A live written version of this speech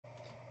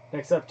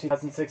Next up,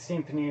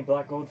 2016 Panini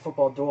Black Gold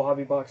Football Dual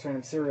Hobby Box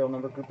Random Serial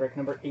Number Group Break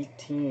number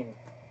 18.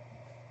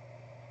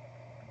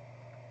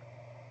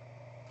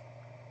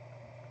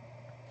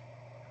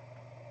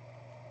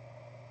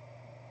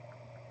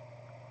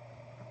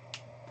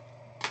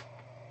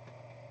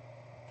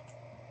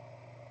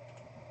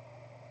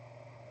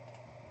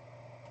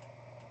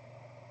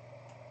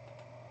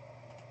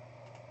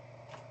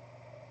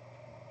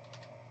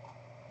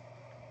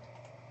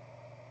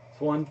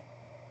 It's 1,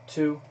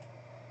 2,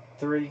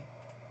 3,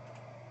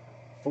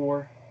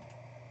 4,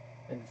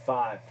 and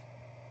 5.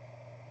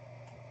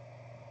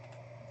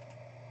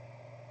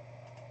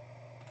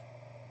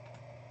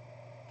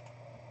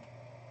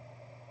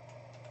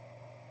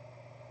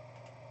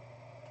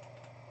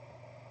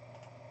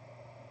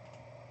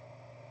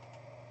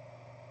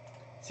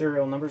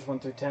 Serial numbers 1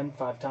 through 10,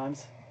 5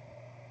 times.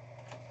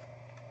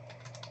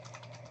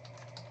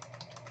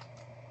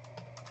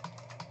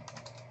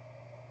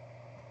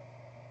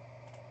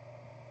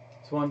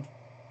 It's 1,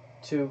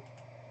 2,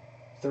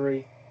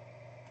 3,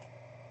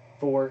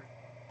 4,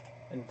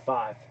 and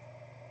 5.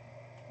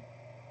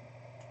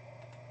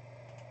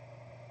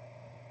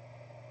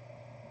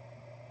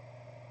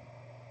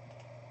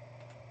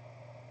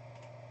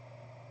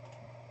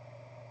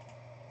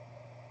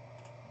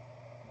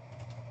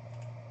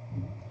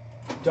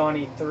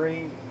 Donnie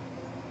 3,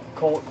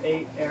 Colt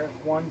 8, Eric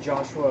 1,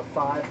 Joshua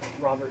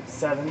 5, Robert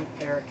 7,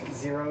 Eric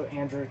 0,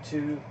 Andrew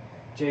 2,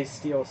 Jay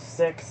Steele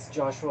 6,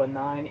 Joshua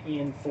 9,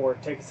 Ian 4.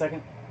 Take a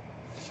second.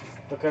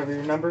 Look over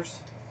your numbers.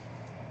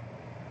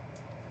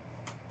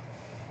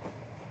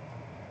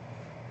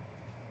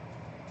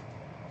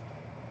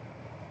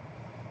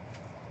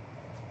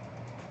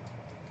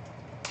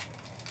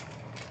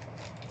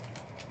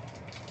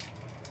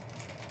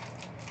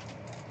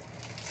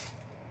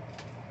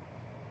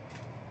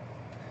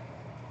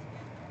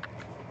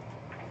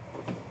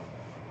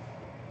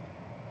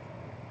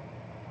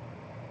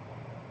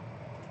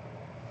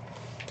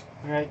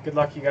 Alright, good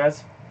luck, you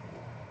guys.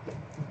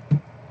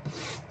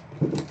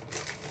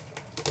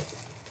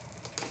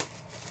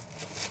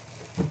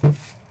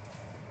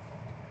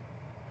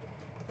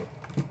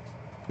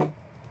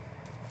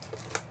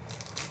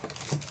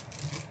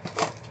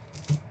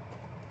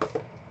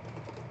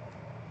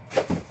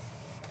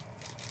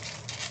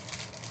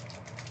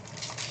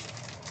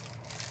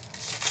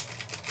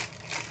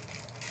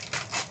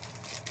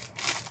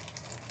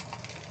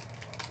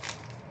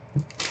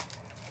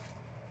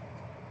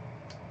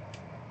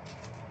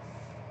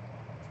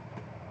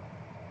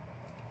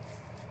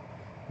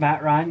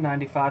 Matt Ryan,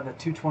 95 at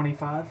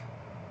 225.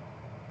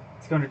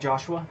 It's going to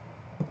Joshua.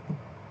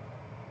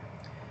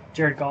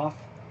 Jared Goff,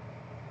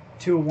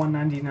 2 of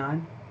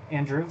 199.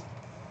 Andrew.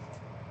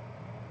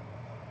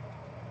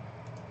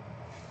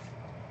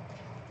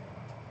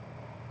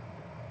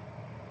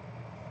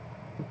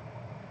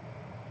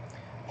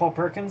 Paul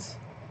Perkins,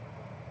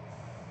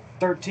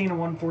 13 of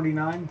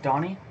 149.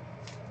 Donnie.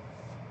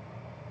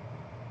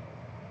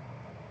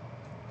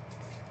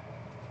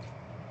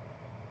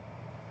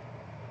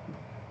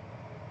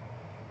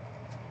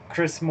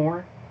 Chris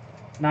Moore,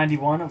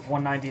 91 of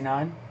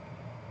 199.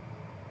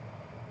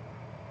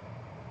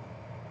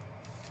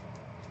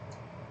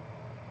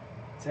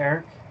 It's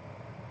Eric.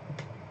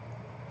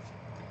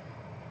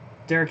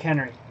 Derrick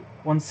Henry,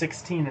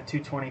 116 of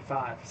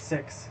 225.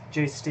 6.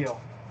 Jay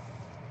Steele.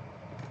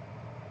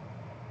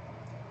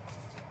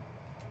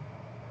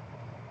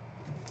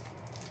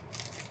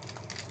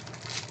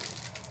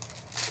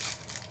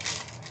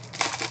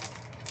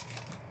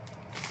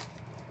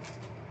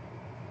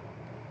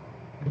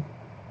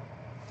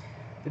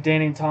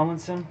 Danny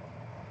Tomlinson,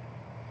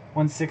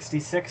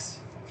 166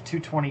 of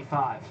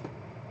 225.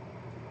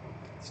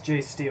 It's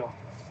Jay Steele.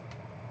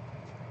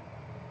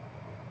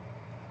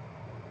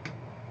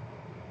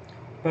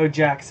 Bo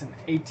Jackson,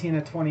 18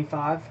 of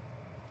 25.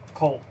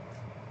 Colt.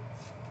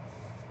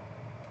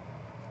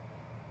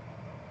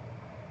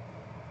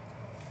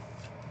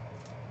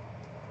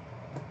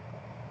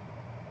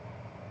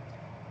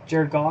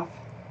 Jared Goff,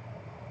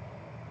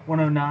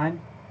 109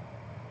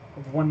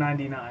 of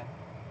 199.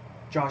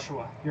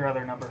 Joshua, your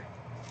other number.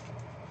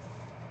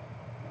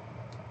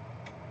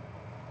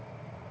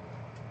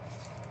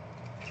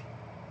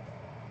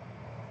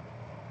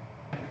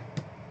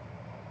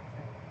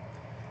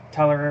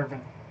 Tyler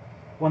Irvin,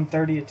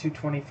 130 at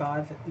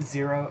 225.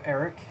 0,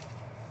 Eric.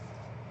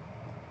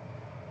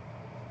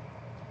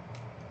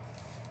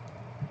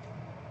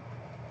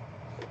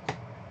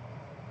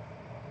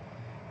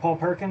 Paul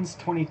Perkins,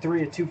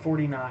 23 at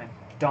 249.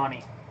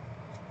 Donnie.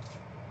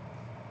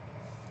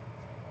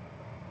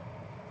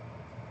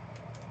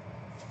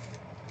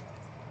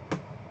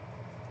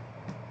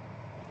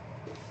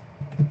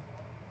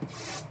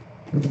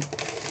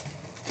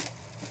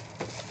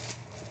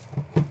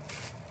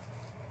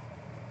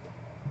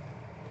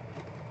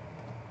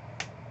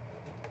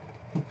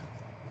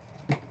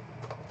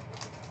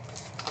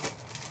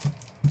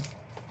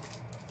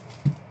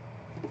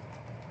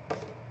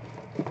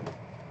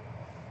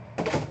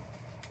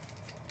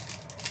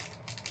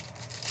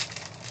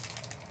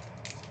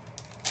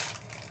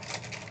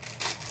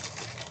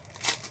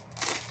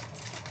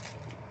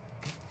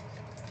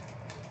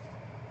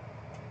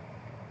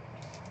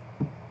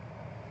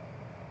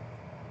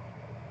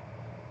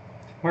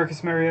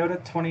 Marcus Mariota,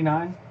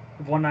 29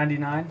 of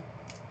 199.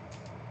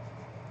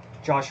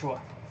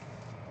 Joshua.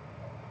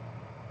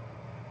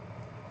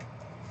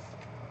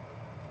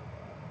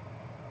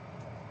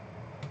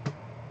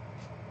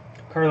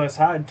 Carlos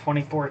Hyde,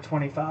 24 of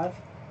 25.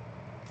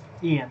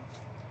 Ian.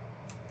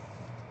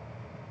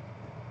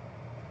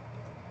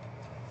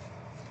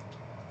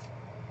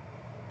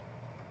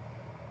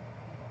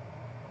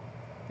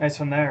 Nice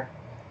one there.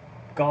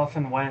 Goff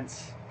and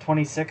Wentz,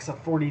 26 of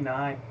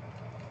 49.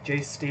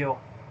 Jay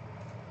Steele.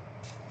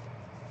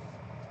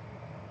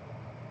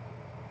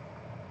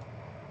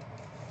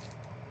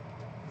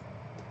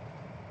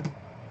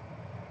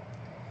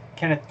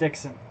 Kenneth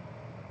Dixon,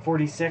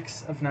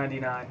 46 of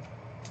 99.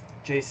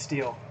 Jay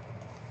Steele.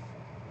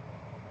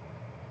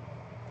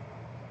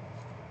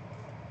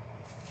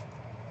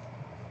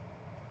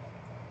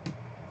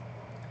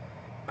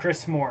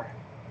 Chris Moore,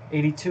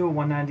 82 of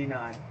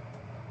 199.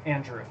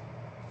 Andrew.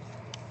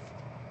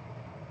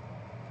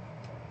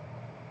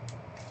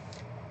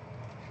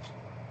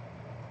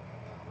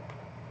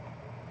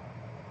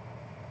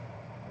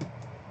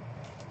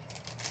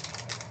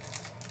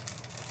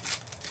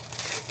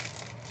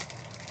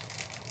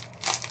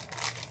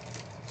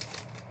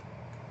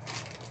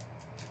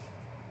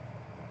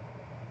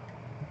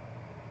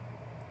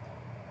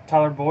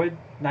 Tyler Boyd,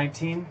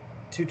 19,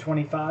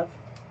 225.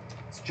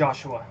 It's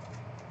Joshua.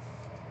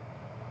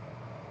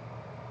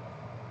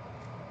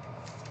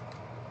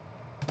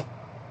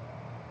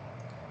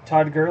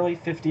 Todd Gurley,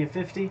 50 of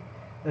 50.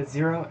 That's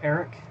 0,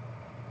 Eric.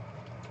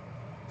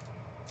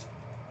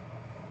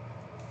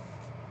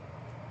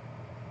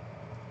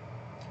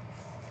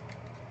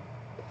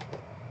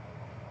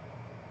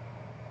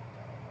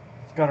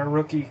 Got a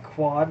rookie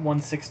quad,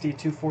 160,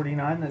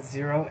 249. That's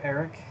 0,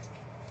 Eric.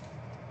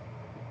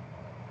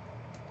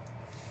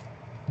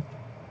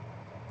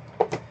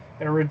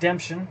 Got a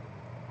redemption.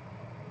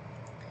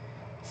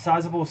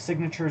 Sizable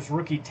Signatures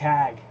rookie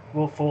tag,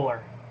 Will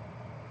Fuller.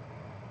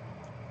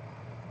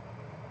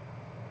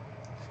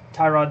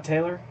 Tyrod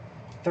Taylor,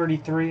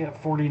 33 of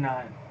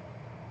 49.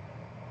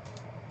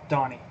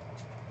 Donnie.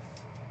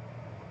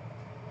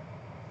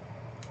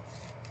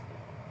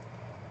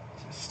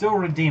 Still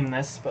redeem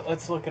this, but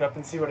let's look it up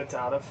and see what it's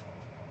out of.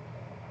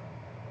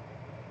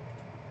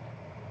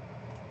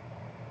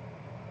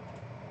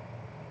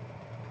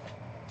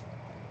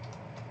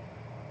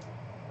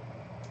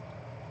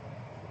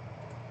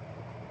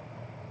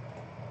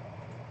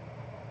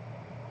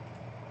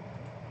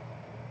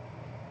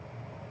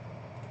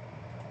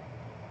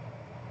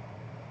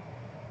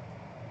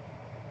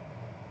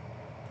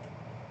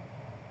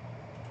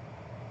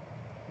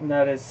 And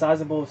that is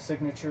Sizable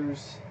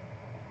Signatures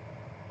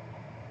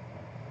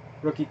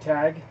rookie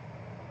tag,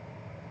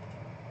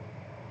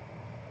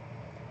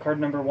 card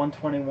number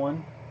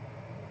 121.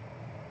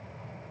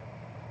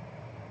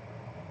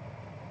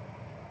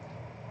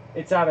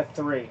 It's out of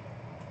 3,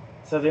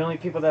 so the only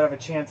people that have a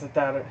chance at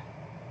that are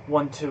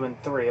 1, 2,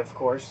 and 3, of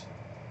course.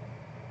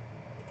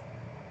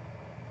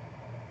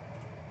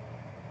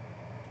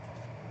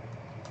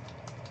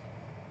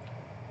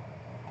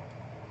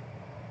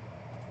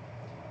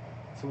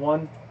 So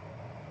 1,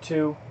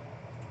 2,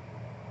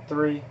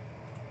 3,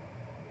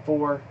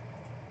 4,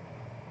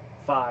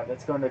 5.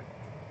 That's going to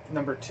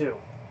number 2.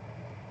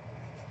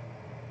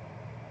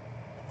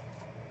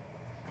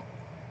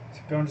 So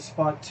going to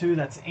spot 2,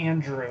 that's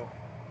Andrew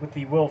with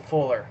the Will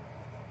Fuller.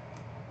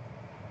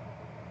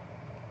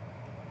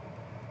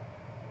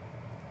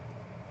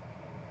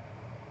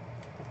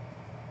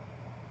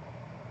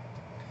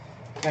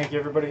 Thank you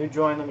everybody who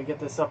joined. Let me get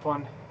this up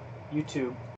on YouTube.